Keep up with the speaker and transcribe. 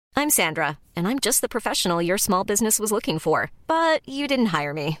I'm Sandra, and I'm just the professional your small business was looking for. But you didn't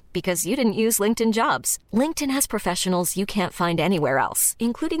hire me because you didn't use LinkedIn Jobs. LinkedIn has professionals you can't find anywhere else,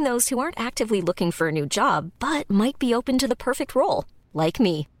 including those who aren't actively looking for a new job, but might be open to the perfect role, like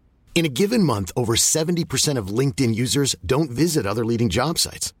me. In a given month, over 70% of LinkedIn users don't visit other leading job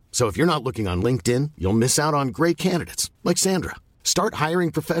sites. So if you're not looking on LinkedIn, you'll miss out on great candidates like Sandra. Start hiring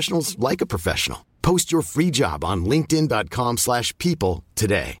professionals like a professional. Post your free job on linkedin.com/people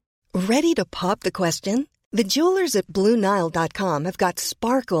today. Ready to pop the question? The jewelers at BlueNile.com have got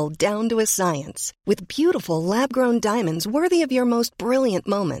sparkle down to a science with beautiful lab-grown diamonds worthy of your most brilliant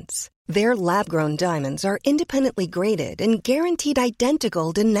moments. Their lab-grown diamonds are independently graded and guaranteed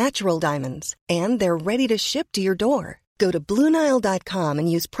identical to natural diamonds, and they're ready to ship to your door. Go to BlueNile.com and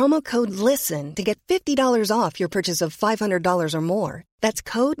use promo code LISTEN to get $50 off your purchase of $500 or more. That's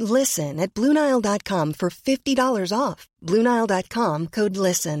code LISTEN at BlueNile.com for $50 off. BlueNile.com, code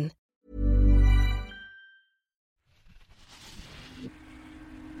LISTEN.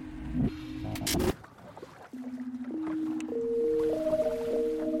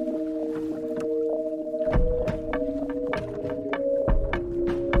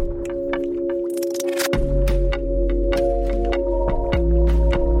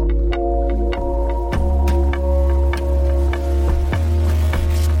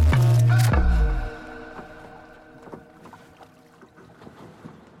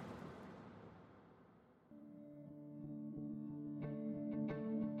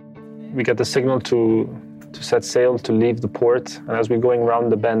 We get the signal to set sail, to leave the port, and as we're going around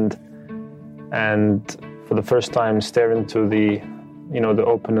the bend and for the first time stare into the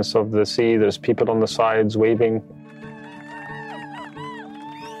openness of the sea, there's people on the sides waving.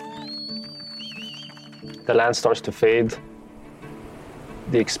 The land starts to fade.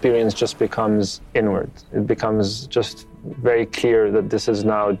 The experience just becomes inward. It becomes just very clear that this is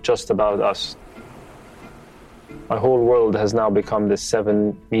now just about us. My whole world has now become this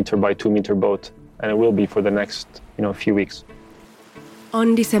 7-meter by 2-meter boat, and it will be for the next, few weeks.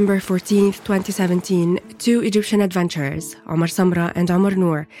 On December 14th, 2017, two Egyptian adventurers, Omar Samra and Omar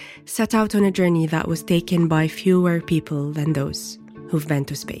Noor, set out on a journey that was taken by fewer people than those who've been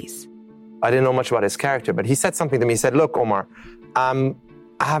to space. I didn't know much about his character, but he said something to me. He said, "Look, Omar, I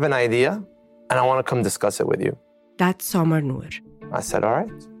have an idea, and I want to come discuss it with you." That's Omar Noor. I said, "All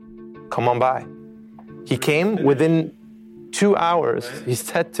right, come on by." He came within 2 hours. He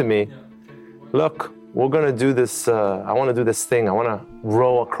said to me, "Look, we're going to do this. I want to do this thing. I want to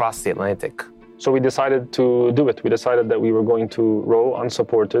row across the Atlantic." So we decided to do it. We decided that we were going to row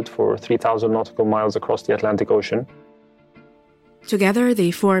unsupported for 3,000 nautical miles across the Atlantic Ocean. Together,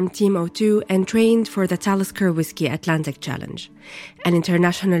 they formed Team O2 and trained for the Talisker Whiskey Atlantic Challenge, an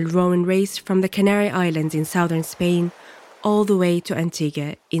international rowing race from the Canary Islands in southern Spain all the way to Antigua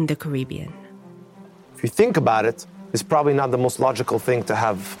in the Caribbean. If you think about it, it's probably not the most logical thing to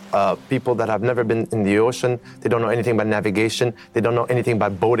have people that have never been in the ocean. They don't know anything about navigation. They don't know anything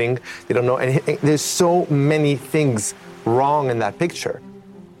about boating. They don't know anything. There's so many things wrong in that picture.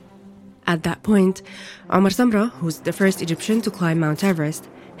 At that point, Omar Samra, who's the first Egyptian to climb Mount Everest,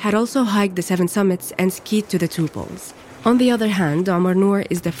 had also hiked the 7 summits and skied to the 2 poles. On the other hand, Omar Noor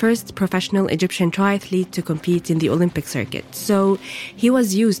is the first professional Egyptian triathlete to compete in the Olympic circuit, so he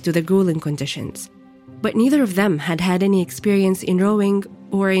was used to the grueling conditions. But neither of them had had any experience in rowing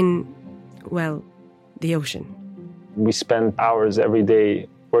or in, the ocean. We spent hours every day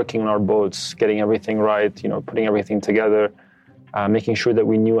working on our boats, getting everything right, putting everything together, making sure that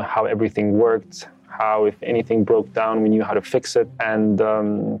we knew how everything worked, how if anything broke down, we knew how to fix it. And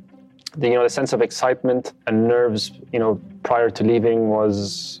the sense of excitement and nerves, prior to leaving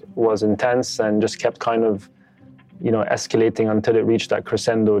was intense and just kept kind of, escalating until it reached that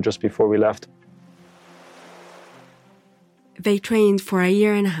crescendo just before we left. They trained for 1.5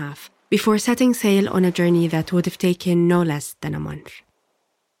 years before setting sail on a journey that would have taken no less than a month.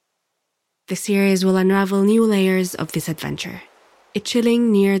 The series will unravel new layers of this adventure, a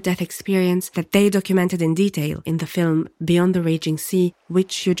chilling near-death experience that they documented in detail in the film Beyond the Raging Sea,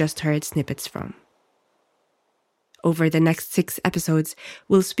 which you just heard snippets from. Over the next 6 episodes,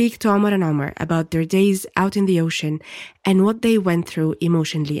 we'll speak to Omar and Omar about their days out in the ocean and what they went through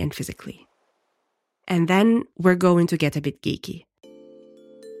emotionally and physically. And then we're going to get a bit geeky.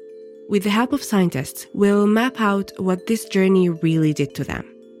 With the help of scientists, we'll map out what this journey really did to them.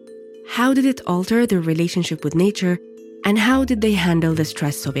 How did it alter their relationship with nature, and how did they handle the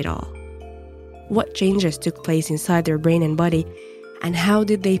stress of it all? What changes took place inside their brain and body, and how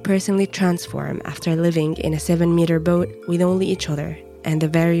did they personally transform after living in a 7-meter boat with only each other and the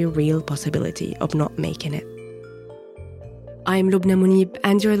very real possibility of not making it? I'm Lubna Munib,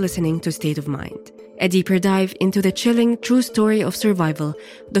 and you're listening to State of Mind, a deeper dive into the chilling true story of survival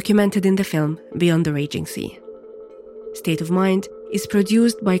documented in the film Beyond the Raging Sea. State of Mind is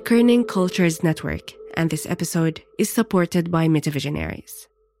produced by Kerning Cultures Network, and this episode is supported by Metavisionaries.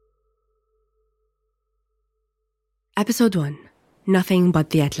 Episode 1. Nothing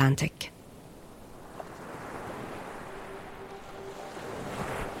But the Atlantic.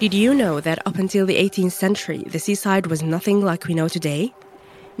 Did you know that up until the 18th century, the seaside was nothing like we know today?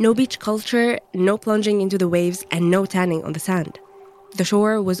 No beach culture, no plunging into the waves, and no tanning on the sand. The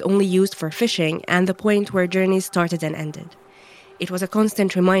shore was only used for fishing and the point where journeys started and ended. It was a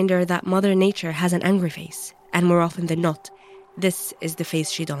constant reminder that Mother Nature has an angry face, and more often than not, this is the face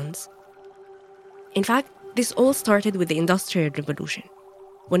she dons. In fact, this all started with the Industrial Revolution,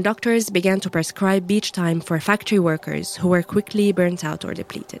 when doctors began to prescribe beach time for factory workers who were quickly burnt out or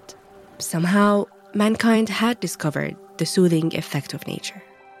depleted. Somehow, mankind had discovered the soothing effect of nature.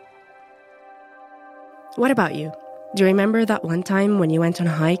 What about you? Do you remember that one time when you went on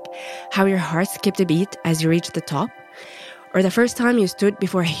a hike, how your heart skipped a beat as you reached the top? Or the first time you stood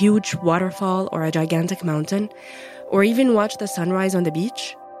before a huge waterfall or a gigantic mountain? Or even watched the sunrise on the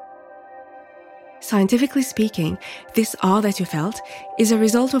beach? Scientifically speaking, this awe that you felt is a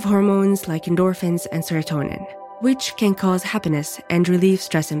result of hormones like endorphins and serotonin, which can cause happiness and relieve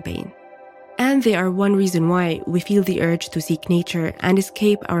stress and pain. And they are one reason why we feel the urge to seek nature and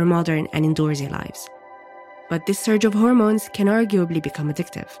escape our modern and indoorsy lives. But this surge of hormones can arguably become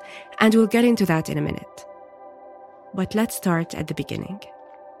addictive, and we'll get into that in a minute. But let's start at the beginning.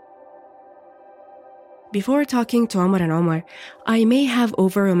 Before talking to Omar and Omar, I may have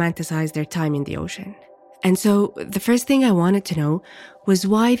over-romanticized their time in the ocean. And so the first thing I wanted to know was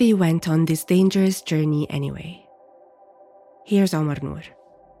why they went on this dangerous journey anyway. Here's Omar Noor.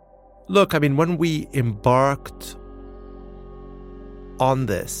 Look, when we embarked on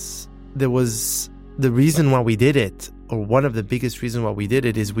this, there was the reason why we did it, or one of the biggest reasons why we did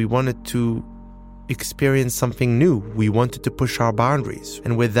it, is we wanted to experience something new. We wanted to push our boundaries.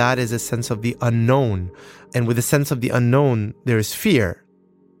 And with that is a sense of the unknown. And with a sense of the unknown, there is fear.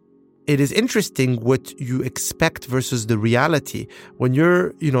 It is interesting what you expect versus the reality. When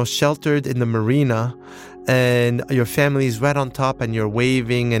you're, sheltered in the marina and your family is right on top and you're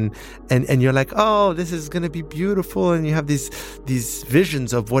waving and you're like, oh, this is going to be beautiful. And you have these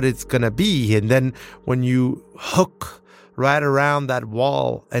visions of what it's going to be. And then when you hook right around that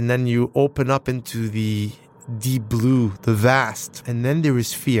wall, and then you open up into the deep blue, the vast, and then there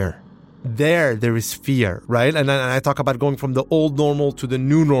is fear. There is fear, right? And I talk about going from the old normal to the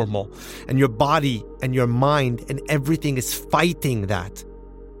new normal, and your body and your mind and everything is fighting that.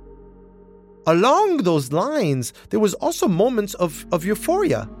 Along those lines, there was also moments of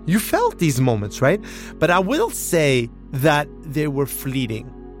euphoria. You felt these moments, right? But I will say that they were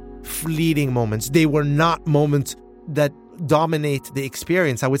fleeting moments. They were not moments that dominate the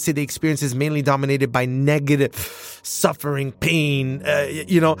experience. I would say the experience is mainly dominated by negative suffering, pain,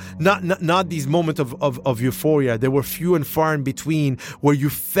 not these moments of euphoria. There were few and far in between where you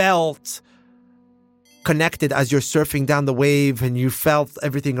felt connected as you're surfing down the wave and you felt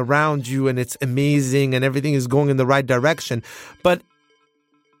everything around you and it's amazing and everything is going in the right direction. But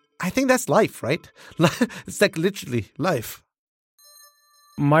I think that's life, right? It's like literally life.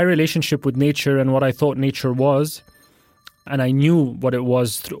 My relationship with nature and what I thought nature was, and I knew what it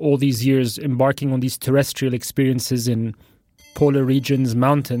was through all these years embarking on these terrestrial experiences in polar regions,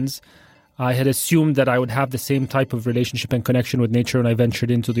 mountains. I had assumed that I would have the same type of relationship and connection with nature when I ventured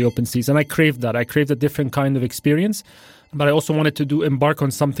into the open seas. And I craved that. I craved a different kind of experience. But I also wanted to embark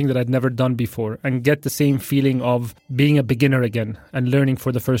on something that I'd never done before and get the same feeling of being a beginner again and learning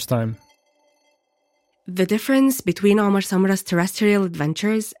for the first time. The difference between Omar Samra's terrestrial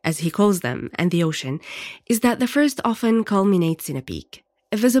adventures, as he calls them, and the ocean, is that the first often culminates in a peak,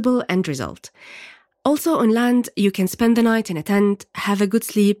 a visible end result. Also on land, you can spend the night in a tent, have a good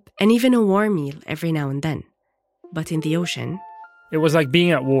sleep, and even a warm meal every now and then. But in the ocean... It was like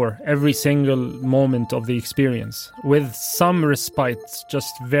being at war every single moment of the experience, with some respite,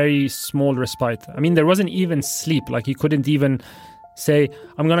 just very small respite. There wasn't even sleep. Like you couldn't even say,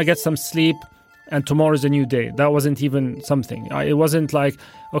 I'm going to get some sleep, and tomorrow's a new day. That wasn't even something. It wasn't like,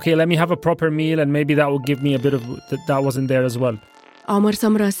 okay, let me have a proper meal and maybe that will give me a bit of... That wasn't there as well. Omar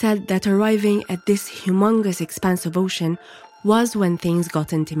Samra said that arriving at this humongous expanse of ocean was when things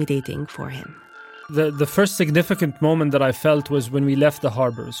got intimidating for him. The first significant moment that I felt was when we left the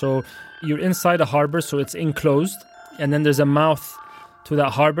harbor. So you're inside a harbor, so it's enclosed. And then there's a mouth to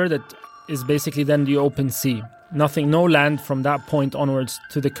that harbor that is basically then the open sea. No land from that point onwards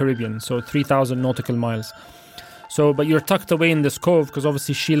to the Caribbean, so 3,000 nautical miles. So, but you're tucked away in this cove because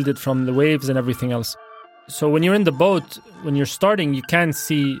obviously shielded from the waves and everything else. So when you're in the boat, when you're starting, you can't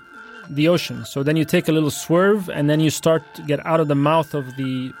see the ocean. So then you take a little swerve and then you start to get out of the mouth of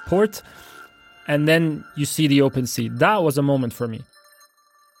the port and then you see the open sea. That was a moment for me.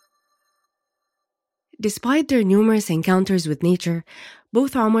 Despite their numerous encounters with nature,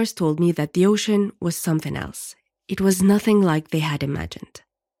 both Omars told me that the ocean was something else. It was nothing like they had imagined.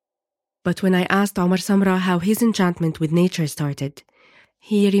 But when I asked Omar Samra how his enchantment with nature started,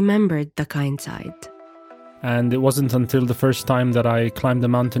 he remembered the kind side. And it wasn't until the first time that I climbed a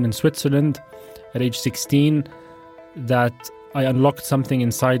mountain in Switzerland at age 16 that I unlocked something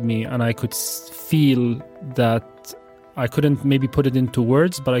inside me, and I could feel that I couldn't maybe put it into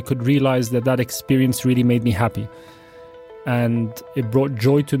words, but I could realize that that experience really made me happy. And it brought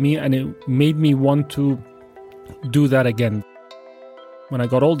joy to me, and it made me want to do that again. When I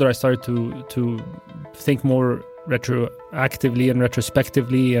got older, I started to think more retroactively and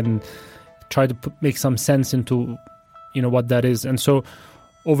retrospectively and try to make some sense into, what that is. And so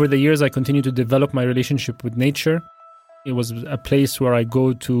over the years, I continued to develop my relationship with nature. It was a place where I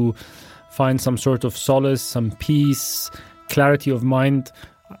go to find some sort of solace, some peace, clarity of mind.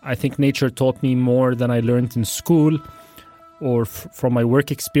 I think nature taught me more than I learned in school or from my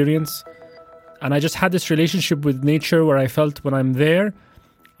work experience. And I just had this relationship with nature where I felt when I'm there,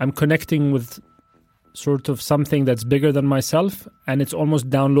 I'm connecting with sort of something that's bigger than myself, and it's almost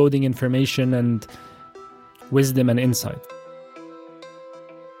downloading information and wisdom and insight.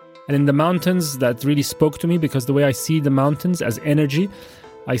 And in the mountains, that really spoke to me because the way I see the mountains as energy,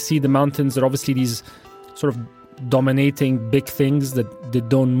 I see the mountains are obviously these sort of dominating big things that they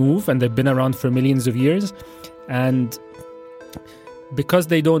don't move, and they've been around for millions of years. And because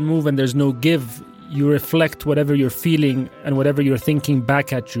they don't move and there's no give, you reflect whatever you're feeling and whatever you're thinking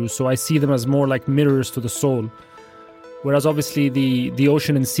back at you. So I see them as more like mirrors to the soul. Whereas obviously the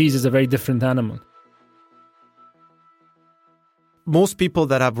ocean and seas is a very different animal. Most people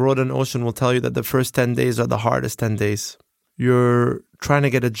that have rode an ocean will tell you that the first 10 days are the hardest 10 days. You're trying to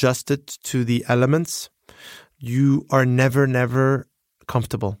get adjusted to the elements. You are never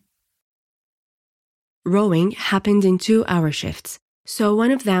comfortable. Rowing happened in 2-hour shifts. So one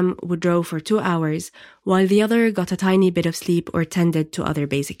of them would row for 2 hours, while the other got a tiny bit of sleep or tended to other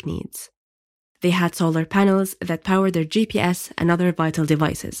basic needs. They had solar panels that powered their GPS and other vital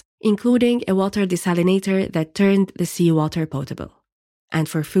devices, including a water desalinator that turned the seawater potable. And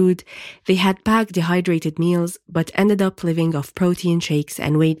for food, they had packed dehydrated meals but ended up living off protein shakes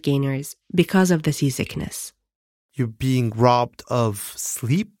and weight gainers because of the seasickness. You're being robbed of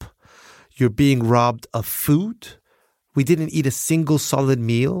sleep. You're being robbed of food. We didn't eat a single solid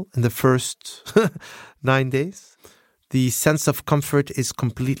meal in the first 9 days. The sense of comfort is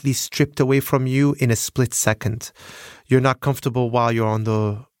completely stripped away from you in a split second. You're not comfortable while you're on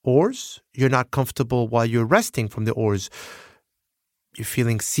the oars. You're not comfortable while you're resting from the oars. You're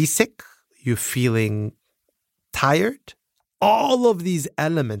feeling seasick. You're feeling tired. All of these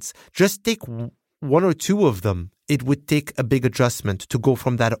elements, just take one or two of them. It would take a big adjustment to go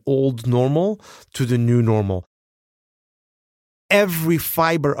from that old normal to the new normal. Every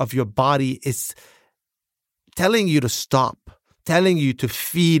fiber of your body is telling you to stop, telling you to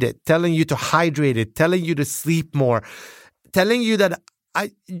feed it, telling you to hydrate it, telling you to sleep more, telling you that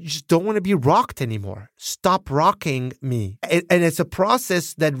I just don't want to be rocked anymore. Stop rocking me. And it's a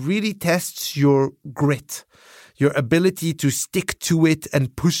process that really tests your grit, your ability to stick to it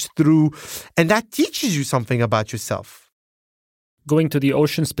and push through. And that teaches you something about yourself. Going to the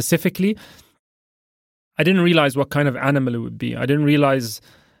ocean specifically, I didn't realize what kind of animal it would be. I didn't realize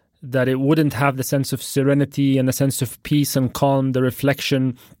that it wouldn't have the sense of serenity and the sense of peace and calm, the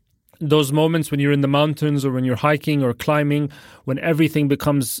reflection. Those moments when you're in the mountains or when you're hiking or climbing, when everything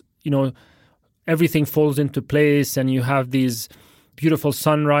becomes, everything falls into place and you have these beautiful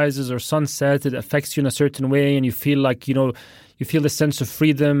sunrises or sunsets, it affects you in a certain way and you feel like, you feel the sense of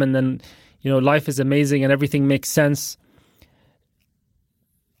freedom and then, life is amazing and everything makes sense.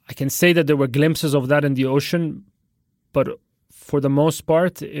 I can say that there were glimpses of that in the ocean, but for the most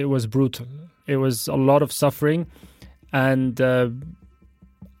part, it was brutal. It was a lot of suffering, and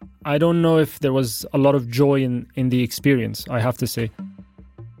I don't know if there was a lot of joy in the experience, I have to say.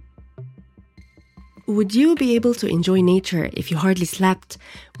 Would you be able to enjoy nature if you hardly slept,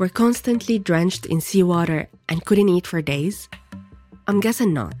 were constantly drenched in seawater, and couldn't eat for days? I'm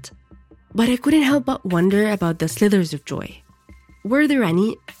guessing not. But I couldn't help but wonder about the slithers of joy. Were there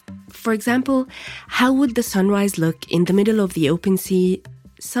any? For example, how would the sunrise look in the middle of the open sea?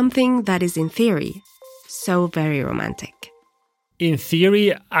 Something that is, in theory, so very romantic. In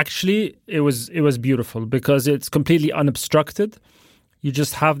theory, actually, it was beautiful because it's completely unobstructed. You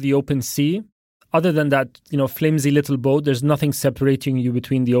just have the open sea. Other than that, flimsy little boat, there's nothing separating you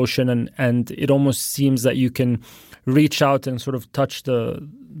between the ocean, and it almost seems that you can reach out and sort of touch the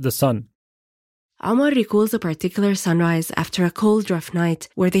sun. Omar recalls a particular sunrise after a cold, rough night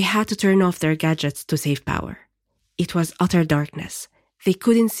where they had to turn off their gadgets to save power. It was utter darkness. They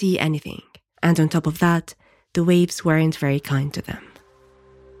couldn't see anything. And on top of that, the waves weren't very kind to them.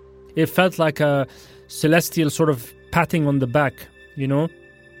 It felt like a celestial sort of patting on the back,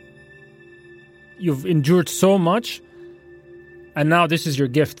 You've endured so much, and now this is your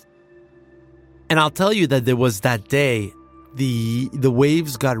gift. And I'll tell you that there was that day, the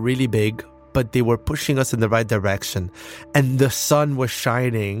waves got really big, but they were pushing us in the right direction. And the sun was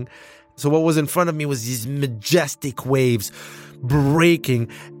shining. So what was in front of me was these majestic waves breaking.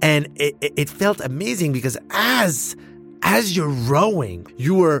 And it felt amazing because as you're rowing,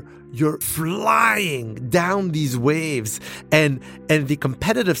 you're flying down these waves, and the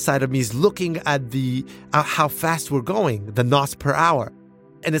competitive side of me is looking at how fast we're going, the knots per hour.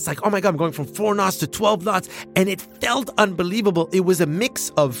 And it's like, oh my God, I'm going from 4 knots to 12 knots. And it felt unbelievable. It was a mix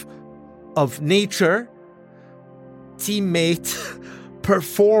of nature, teammate,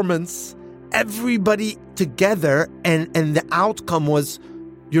 performance, everybody together. And the outcome was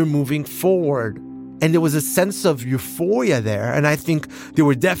you're moving forward. And there was a sense of euphoria there. And I think there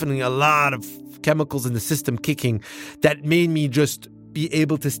were definitely a lot of chemicals in the system kicking that made me just be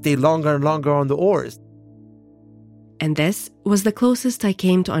able to stay longer and longer on the oars. And this was the closest I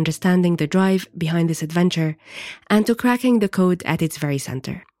came to understanding the drive behind this adventure and to cracking the code at its very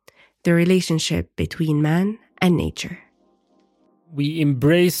center, the relationship between man and nature. We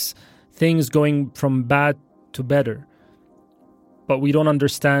embrace things going from bad to better. But we don't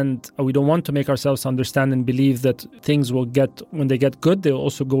understand, or we don't want to make ourselves understand and believe that things will get, when they get good, they'll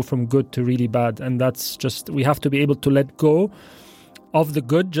also go from good to really bad. And that's just, we have to be able to let go of the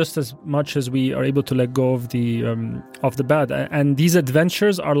good just as much as we are able to let go of the bad. And these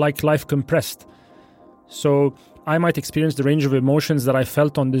adventures are like life compressed. So I might experience the range of emotions that I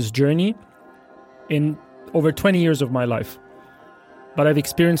felt on this journey in over 20 years of my life. But I've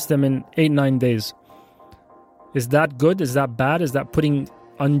experienced them in 8-9 days. Is that good? Is that bad? Is that putting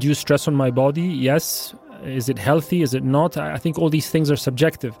undue stress on my body? Yes. Is it healthy? Is it not? I think all these things are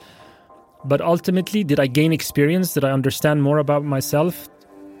subjective. But ultimately, did I gain experience? Did I understand more about myself?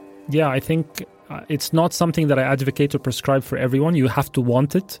 Yeah, I think it's not something that I advocate or prescribe for everyone. You have to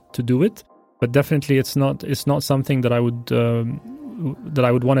want it to do it. But definitely it's not something that I would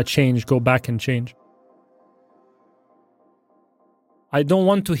want to change, go back and change. I don't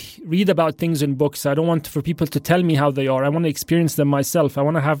want to read about things in books. I don't want for people to tell me how they are. I want to experience them myself. I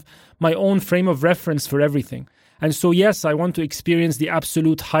want to have my own frame of reference for everything. And so, yes, I want to experience the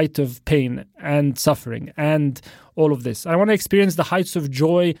absolute height of pain and suffering and all of this. I want to experience the heights of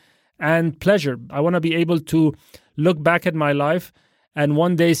joy and pleasure. I want to be able to look back at my life and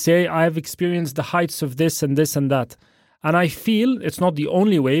one day say, I've experienced the heights of this and this and that. And I feel, it's not the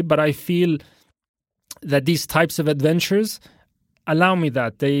only way, but I feel that these types of adventures allow me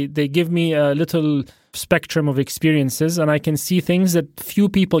that. They give me a little spectrum of experiences, and I can see things that few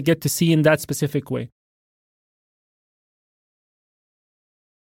people get to see in that specific way.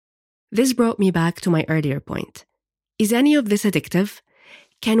 This brought me back to my earlier point. Is any of this addictive?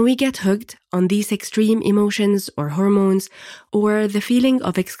 Can we get hooked on these extreme emotions or hormones, or the feeling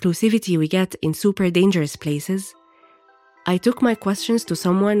of exclusivity we get in super dangerous places? I took my questions to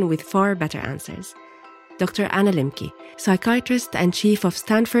someone with far better answers. Dr. Anna Lembke, psychiatrist and chief of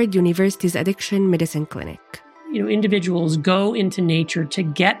Stanford University's Addiction Medicine Clinic. Individuals go into nature to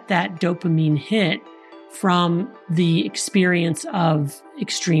get that dopamine hit from the experience of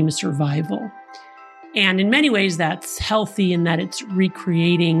extreme survival. And in many ways, that's healthy in that it's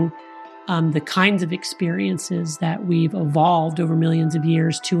recreating the kinds of experiences that we've evolved over millions of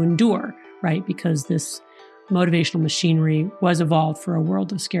years to endure, right? Because this motivational machinery was evolved for a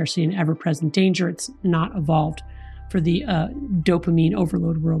world of scarcity and ever-present danger. It's not evolved for the dopamine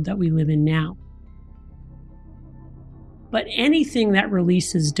overload world that we live in now. But anything that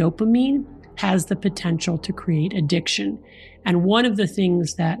releases dopamine has the potential to create addiction. And one of the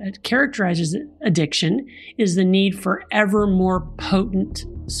things that characterizes addiction is the need for ever more potent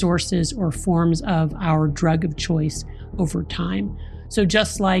sources or forms of our drug of choice over time. So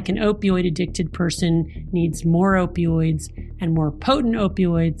just like an opioid-addicted person needs more opioids and more potent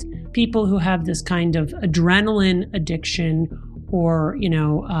opioids, people who have this kind of adrenaline addiction or,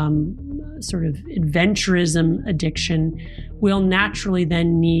 sort of adventurism addiction will naturally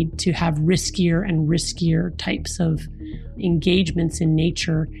then need to have riskier and riskier types of engagements in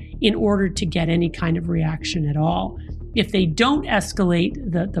nature in order to get any kind of reaction at all. If they don't escalate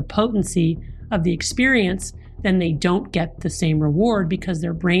the potency of the experience, then they don't get the same reward because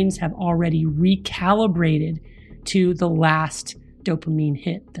their brains have already recalibrated to the last dopamine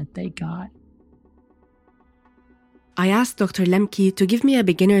hit that they got. I asked Dr. Lemke to give me a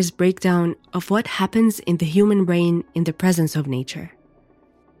beginner's breakdown of what happens in the human brain in the presence of nature.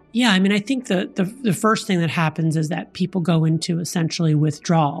 Yeah, I mean, I think the first thing that happens is that people go into essentially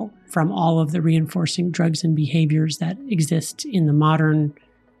withdrawal from all of the reinforcing drugs and behaviors that exist in the modern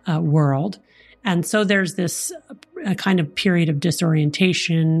world. And so there's this kind of period of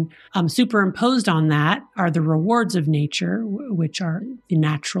disorientation. Superimposed on that are the rewards of nature, which are the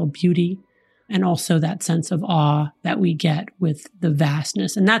natural beauty, and also that sense of awe that we get with the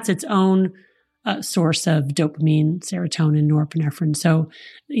vastness. And that's its own source of dopamine, serotonin, norepinephrine. So,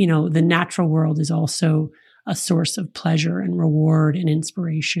 the natural world is also a source of pleasure and reward and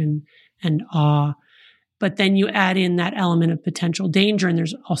inspiration and awe. But then you add in that element of potential danger, and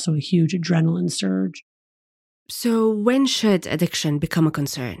there's also a huge adrenaline surge. So when should addiction become a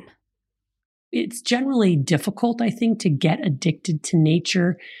concern? It's generally difficult, I think, to get addicted to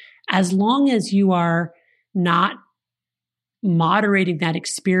nature as long as you are not moderating that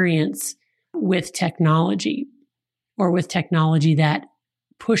experience with technology, or with technology that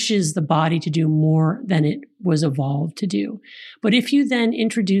pushes the body to do more than it was evolved to do. But if you then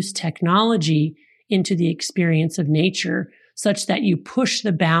introduce technology into the experience of nature such that you push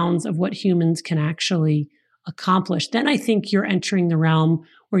the bounds of what humans can actually accomplish, then I think you're entering the realm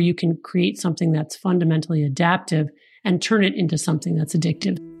where you can create something that's fundamentally adaptive and turn it into something that's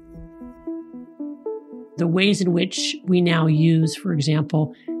addictive. The ways in which we now use, for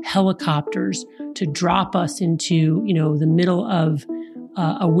example, helicopters to drop us into, the middle of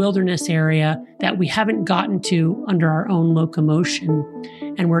a wilderness area that we haven't gotten to under our own locomotion,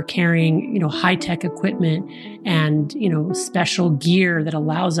 and we're carrying, high-tech equipment and, special gear that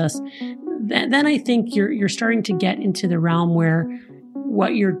allows us, then I think you're starting to get into the realm where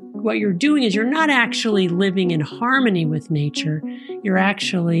what you're doing is you're not actually living in harmony with nature. You're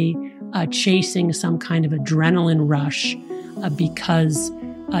actually chasing some kind of adrenaline rush because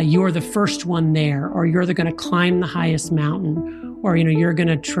you're the first one there, or you're going to climb the highest mountain, or, you're going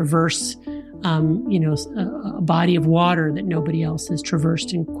to traverse, a body of water that nobody else has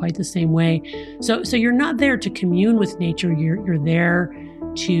traversed in quite the same way. So you're not there to commune with nature. You're there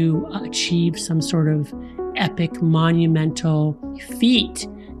to achieve some sort of epic, monumental feat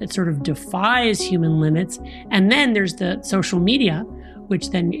that sort of defies human limits. And then there's the social media,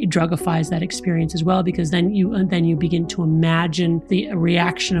 which then drugifies that experience as well, because then you begin to imagine the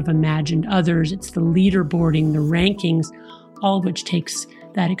reaction of imagined others. It's the leaderboarding, the rankings, all of which takes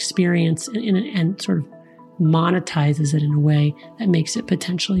that experience and sort of monetizes it in a way that makes it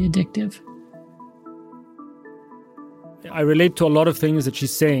potentially addictive. I relate to a lot of things that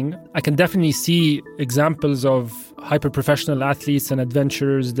she's saying. I can definitely see examples of hyper-professional athletes and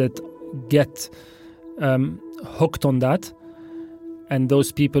adventurers that get hooked on that. And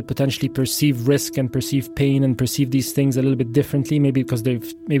those people potentially perceive risk and perceive pain and perceive these things a little bit differently, maybe because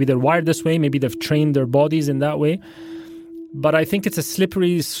they're wired this way, maybe they've trained their bodies in that way. But I think it's a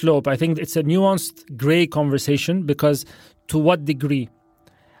slippery slope. I think it's a nuanced gray conversation, because to what degree?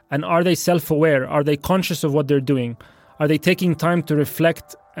 And are they self-aware? Are they conscious of what they're doing? Are they taking time to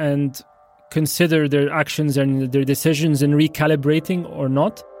reflect and consider their actions and their decisions and recalibrating or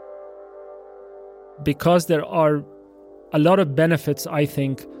not? Because there are a lot of benefits, I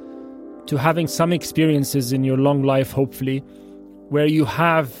think, to having some experiences in your long life, hopefully, where you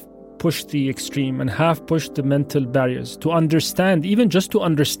have pushed the extreme and have pushed the mental barriers to understand, even just to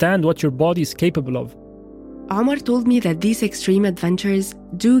understand what your body is capable of. Omar told me that these extreme adventures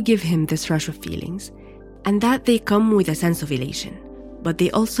do give him this rush of feelings, and that they come with a sense of elation, but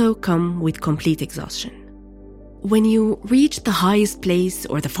they also come with complete exhaustion. When you reach the highest place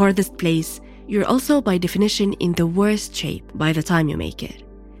or the farthest place, you're also by definition in the worst shape by the time you make it.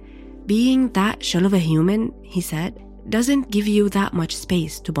 Being that shell of a human, he said, doesn't give you that much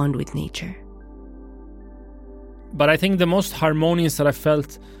space to bond with nature. But I think the most harmonious that I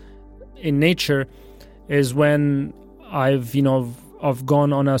felt in nature is when I've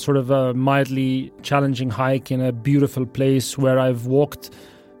gone on a sort of a mildly challenging hike in a beautiful place where I've walked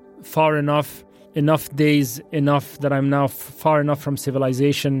far enough days enough that I'm now far enough from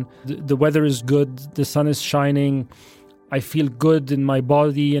civilization. The weather is good, the sun is shining, I feel good in my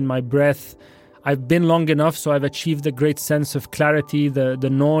body and my breath. I've been long enough, so I've achieved a great sense of clarity. The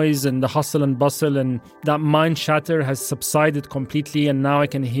noise and the hustle and bustle and that mind chatter has subsided completely, and now I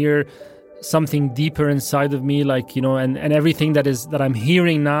can hear something deeper inside of me, like, and everything that I'm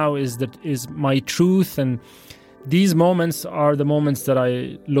hearing now is my truth. And these moments are the moments that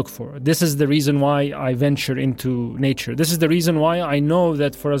I look for. This is the reason why I venture into nature. This is the reason why I know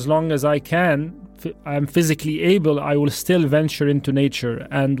that for as long as I'm physically able, I will still venture into nature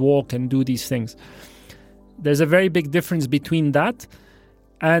and walk and do these things. There's a very big difference between that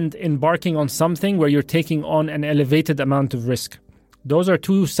and embarking on something where you're taking on an elevated amount of risk. Those are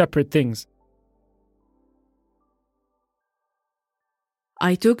two separate things.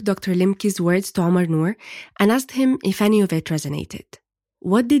 I took Dr. Limki's words to Omar Noor and asked him if any of it resonated.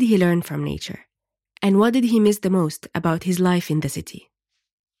 What did he learn from nature? And what did he miss the most about his life in the city?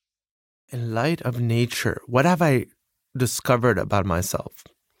 In light of nature, what have I discovered about myself?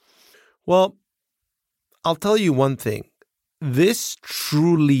 Well, I'll tell you one thing. This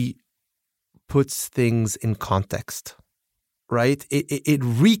truly puts things in context, right? It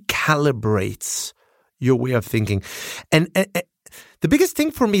recalibrates your way of thinking. And the biggest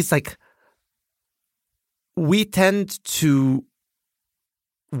thing for me is like, we tend to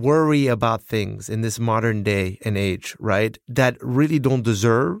worry about things in this modern day and age, right? That really don't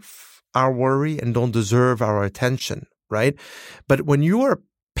deserve our worry and don't deserve our attention, right? But when you are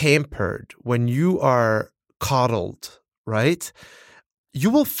pampered, when you are coddled, right, you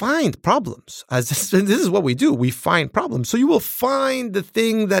will find problems. This is what we do. We find problems. So you will find the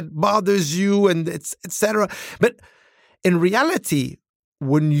thing that bothers you and etc. But in reality,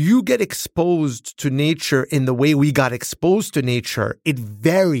 when you get exposed to nature in the way we got exposed to nature, it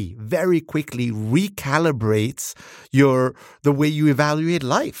very, very quickly recalibrates the way you evaluate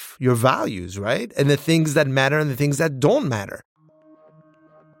life, your values, right? And the things that matter and the things that don't matter.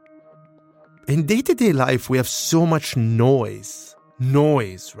 In day-to-day life, we have so much noise,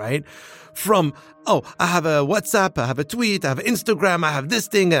 right? From, I have a WhatsApp, I have a tweet, I have Instagram, I have this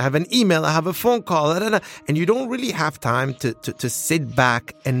thing, I have an email, I have a phone call, and you don't really have time to sit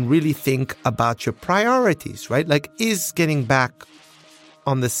back and really think about your priorities, right? Like, is getting back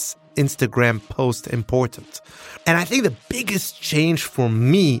on this Instagram post important? And I think the biggest change for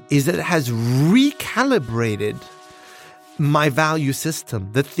me is that it has recalibrated my value system,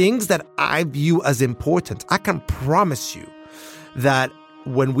 the things that I view as important. I can promise you that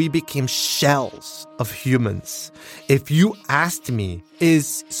when we became shells of humans, if you asked me,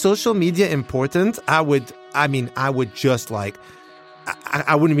 is social media important? I would just like,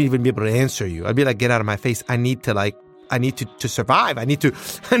 I wouldn't even be able to answer you. I'd be like, get out of my face. I need to survive. I need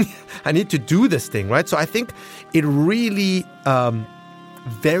to do this thing, right? So I think it really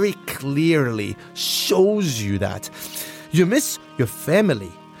very clearly shows you that you miss your family.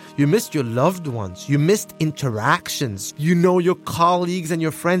 You missed your loved ones. You missed interactions. Your colleagues and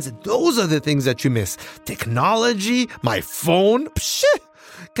your friends. Those are the things that you miss. Technology, my phone. Shit.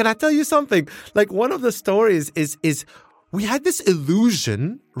 Can I tell you something? Like, one of the stories is we had this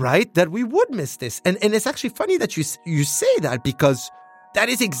illusion, right, that we would miss this. And it's actually funny that you say that, because that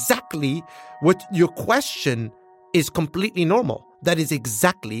is exactly what your question is. Completely normal. That is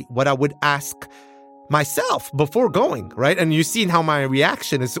exactly what I would ask myself before going, right? And you've seen how my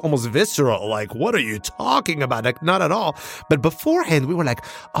reaction is almost visceral. Like, what are you talking about? Like, not at all. But beforehand, we were like,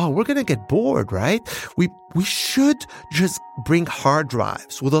 we're going to get bored, right? We should just bring hard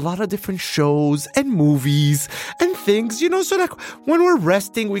drives with a lot of different shows and movies and things, so like when we're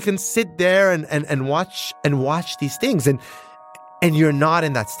resting, we can sit there and watch these things. And you're not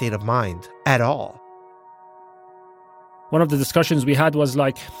in that state of mind at all. One of the discussions we had was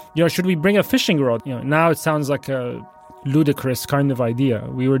like, should we bring a fishing rod? Now it sounds like a ludicrous kind of idea.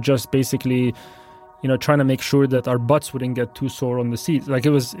 We were just basically, trying to make sure that our butts wouldn't get too sore on the seats. Like,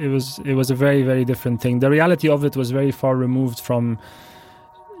 it was a very, very different thing. The reality of it was very far removed from,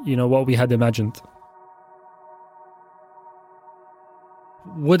 what we had imagined.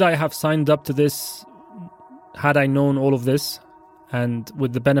 Would I have signed up to this had I known all of this? And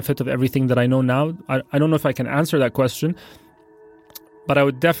with the benefit of everything that I know now, I don't know if I can answer that question, but I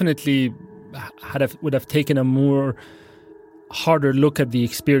would definitely would have taken a more harder look at the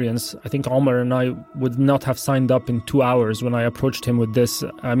experience. I think Omar and I would not have signed up in 2 hours when I approached him with this.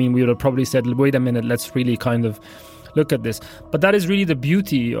 I mean, we would have probably said, wait a minute, let's really kind of look at this. But that is really the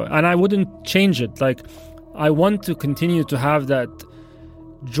beauty, and I wouldn't change it. Like, I want to continue to have that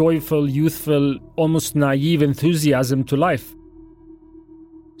joyful, youthful, almost naive enthusiasm to life.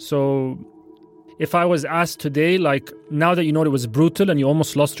 So if I was asked today, like, now that it was brutal and you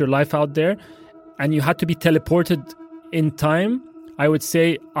almost lost your life out there and you had to be teleported in time, I would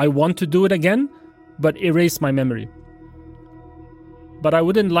say I want to do it again, but erase my memory. But I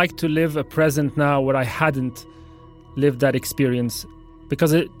wouldn't like to live a present now where I hadn't lived that experience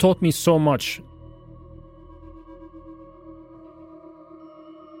because it taught me so much.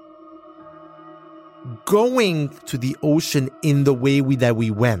 Going to the ocean in the way that we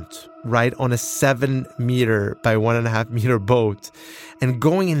went, right, on a 7 meter by 1.5 meter boat, and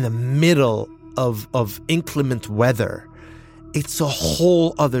going in the middle of inclement weather, it's a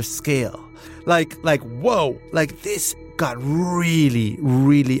whole other scale. Like whoa, like this got really,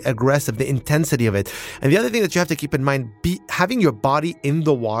 really aggressive, the intensity of it. And the other thing that you have to keep in mind, having your body in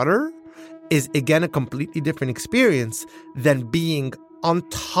the water is, again, a completely different experience than being on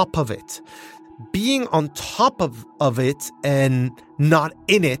top of it. Being on top of it and not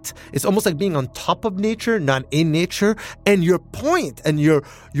in it is almost like being on top of nature, not in nature. And your point and your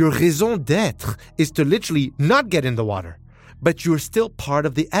raison d'être is to literally not get in the water, but you're still part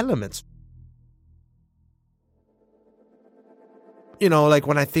of the elements. You know, like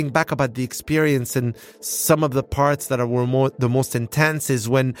when I think back about the experience and some of the parts that were the most intense is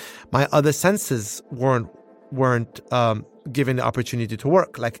when my other senses weren't given the opportunity to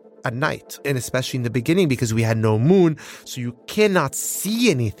work, like at night, and especially in the beginning because we had no moon, so you cannot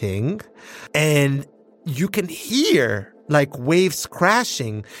see anything, and you can hear like waves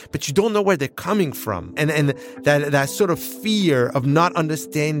crashing, but you don't know where they're coming from, and that sort of fear of not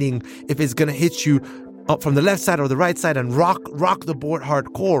understanding if it's going to hit you up from the left side or the right side and rock the board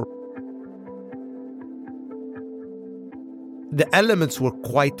hardcore. The elements were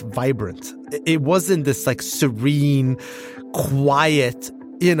quite vibrant. It wasn't this like serene, quiet,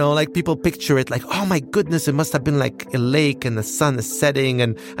 you know, like people picture it like, oh my goodness, it must have been like a lake and the sun is setting.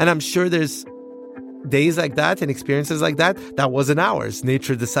 And I'm sure there's days like that and experiences like that. That wasn't ours.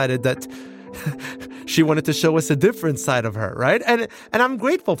 Nature decided that she wanted to show us a different side of her, right? And I'm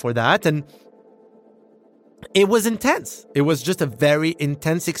grateful for that. And it was intense. It was just a very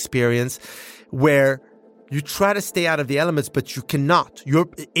intense experience where you try to stay out of the elements, but you cannot.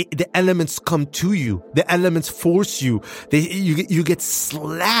 The elements come to you. The elements force you. You get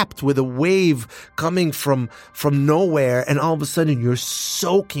slapped with a wave coming from nowhere, and all of a sudden you're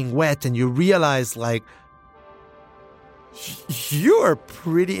soaking wet, and you realize like you are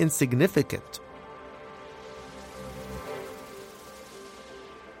pretty insignificant.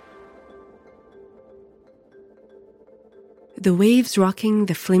 The waves rocking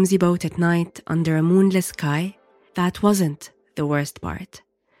the flimsy boat at night under a moonless sky, that wasn't the worst part.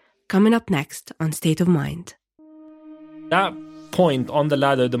 Coming up next on State of Mind. That point on the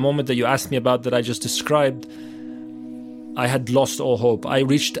ladder, the moment that you asked me about that I just described, I had lost all hope. I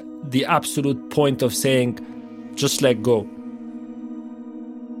reached the absolute point of saying, just let go.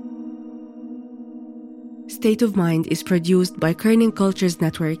 State of Mind is produced by Kerning Cultures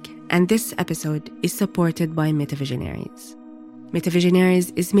Network, and this episode is supported by MetaVisionaries.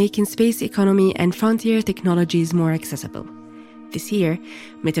 MetaVisionaries is making space economy and frontier technologies more accessible. This year,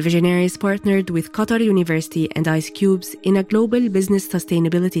 MetaVisionaries partnered with Qatar University and Ice Cubes in a global business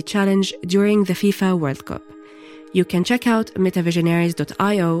sustainability challenge during the FIFA World Cup. You can check out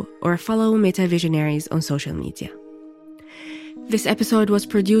metavisionaries.io or follow MetaVisionaries on social media. This episode was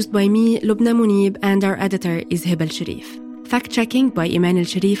produced by me, Lubna Munib, and our editor is Hibal Sharif. Fact-checking by Iman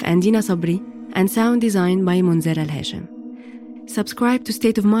El-Sharif and Dina Sabri, and sound design by Munzer Al-Hashim. Subscribe to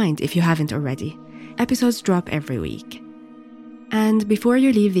State of Mind if you haven't already. Episodes drop every week. And before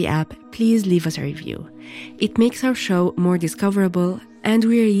you leave the app, please leave us a review. It makes our show more discoverable, and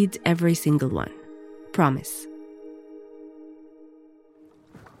we read every single one. Promise.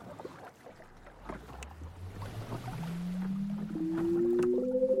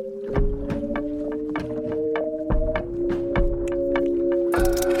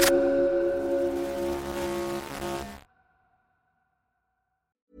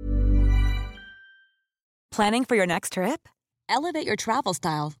 Planning for your next trip? Elevate your travel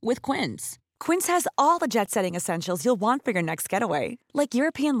style with Quince. Quince has all the jet-setting essentials you'll want for your next getaway, like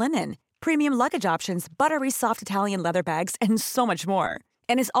European linen, premium luggage options, buttery soft Italian leather bags, and so much more.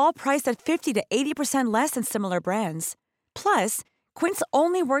 And is all priced at 50 to 80% less than similar brands. Plus, Quince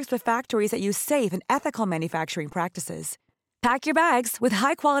only works with factories that use safe and ethical manufacturing practices. Pack your bags with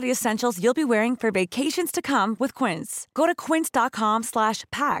high-quality essentials you'll be wearing for vacations to come with Quince. Go to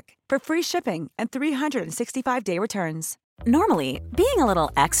quince.com/pack for free shipping and 365-day returns. Normally, being a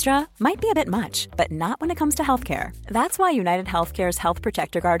little extra might be a bit much, but not when it comes to healthcare. That's why United Healthcare's Health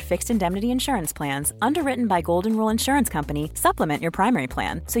Protector Guard fixed indemnity insurance plans, underwritten by Golden Rule Insurance Company, supplement your primary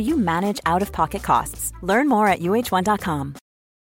plan so you manage out-of-pocket costs. Learn more at uh1.com.